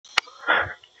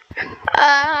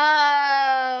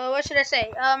What should I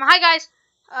say? Hi guys.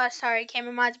 Sorry,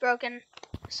 camera mod's broken.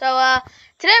 So,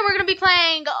 today we're gonna be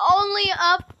playing Only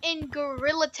Up in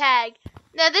Gorilla Tag.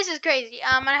 Now, this is crazy.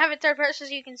 I have it third person,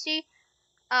 as you can see.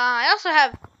 I also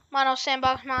have Mono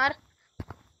Sandbox mod,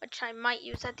 which I might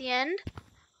use at the end.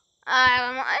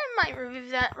 I might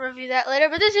review that later.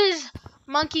 But this is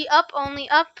Monkey Up, Only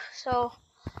Up. So,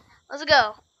 let's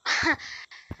go.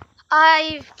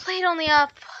 I've played Only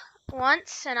Up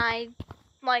once, and I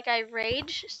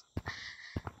raged.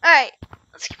 Alright,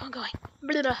 let's keep on going.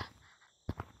 Blah.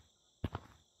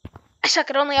 I suck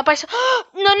at Only Up.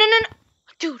 No,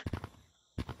 dude.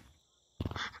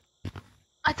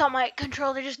 I thought my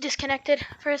controller just disconnected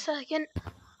for a second.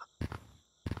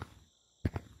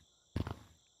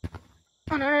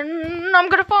 Oh, no, I'm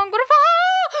gonna fall.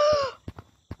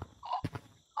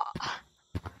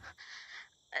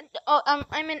 Oh,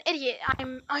 I'm an idiot.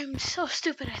 I'm so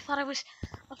stupid. I thought I was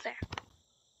up there.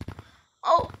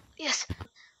 Oh, yes.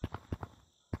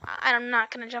 I'm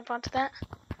not gonna jump onto that.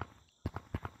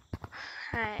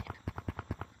 Alright.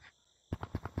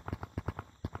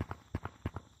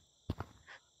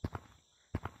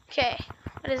 Okay,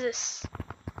 what is this?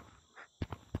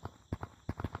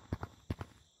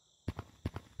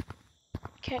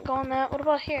 Can't go on that. What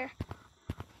about here?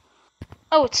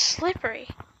 Oh, it's slippery.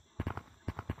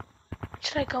 What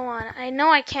should I go on? I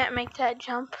know I can't make that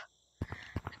jump.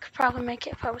 I could probably make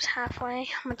it if I was halfway.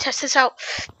 I'm gonna test this out.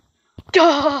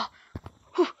 Oh,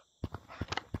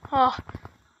 oh.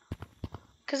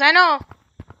 Cause I know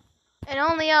it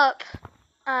Only Up.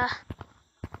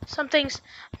 Some things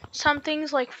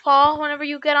like fall whenever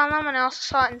you get on them, and I also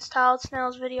saw it in Styled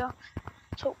Snail's video.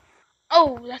 So,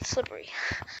 oh, that's slippery.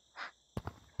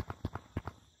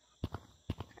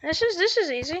 This is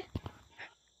easy.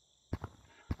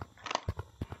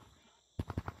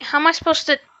 How am I supposed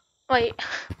to wait?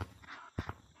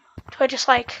 Do I just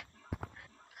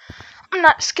I'm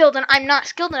not skilled enough. I'm not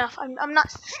skilled enough. I'm not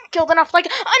skilled enough. No.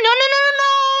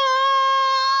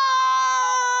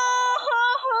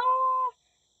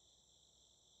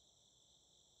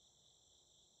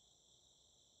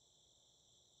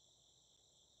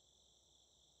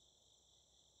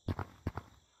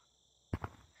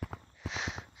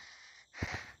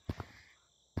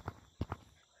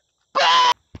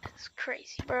 That's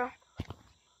crazy, bro.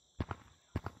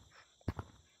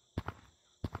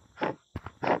 I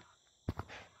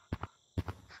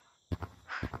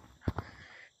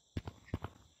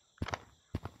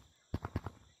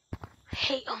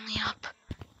hate Only Up.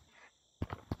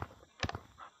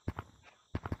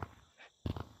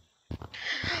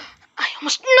 I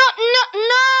almost no.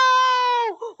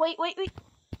 Wait.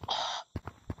 Oh.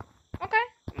 Okay.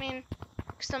 I mean,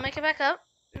 still make it back up.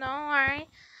 No, alright.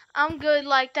 I'm good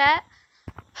like that.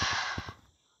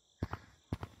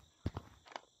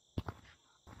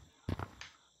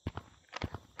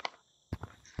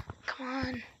 Come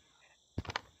on.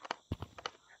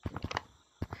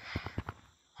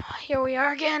 Here we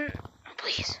are again.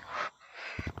 Please.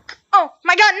 Oh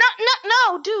my god,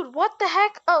 no, dude, what the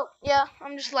heck? Oh, yeah,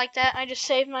 I'm just like that. I just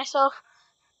saved myself.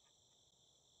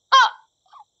 Oh!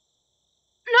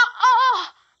 No!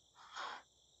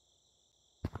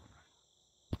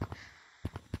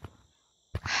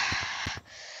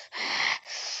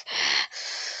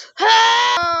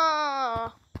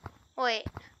 Oh! Wait,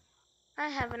 I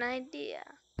have an idea.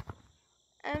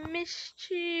 A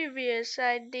mischievous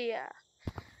idea.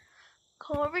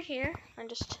 Go over here and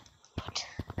just put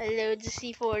loads of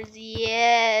C4s.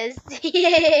 Yes!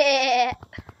 Yeah!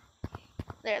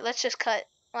 There, let's just cut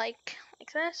like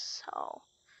this. Oh,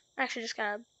 I'm actually just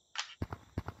gonna.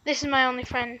 This is my only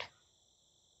friend.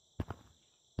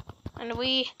 And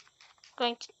we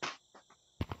going to.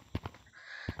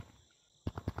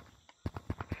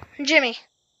 Jimmy.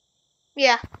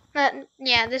 Yeah.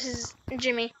 This is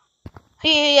Jimmy.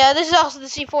 Yeah, this is also the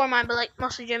C4 mine, but like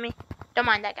mostly Jimmy. Don't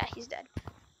mind that guy, he's dead.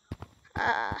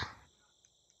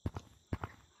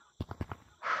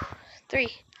 3,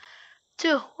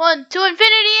 2, 1, to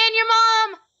infinity and your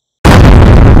mom!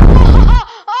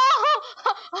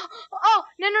 Oh,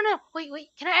 no. Wait,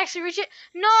 can I actually reach it?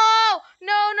 No!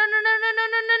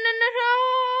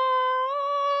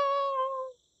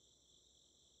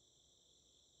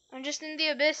 I'm just in the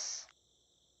abyss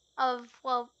of,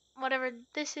 well, whatever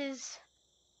this is.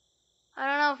 I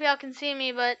don't know if y'all can see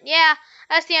me, but yeah,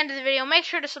 that's the end of the video. Make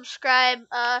sure to subscribe,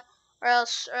 or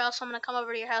else I'm gonna come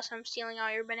over to your house and I'm stealing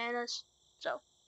all your bananas. So.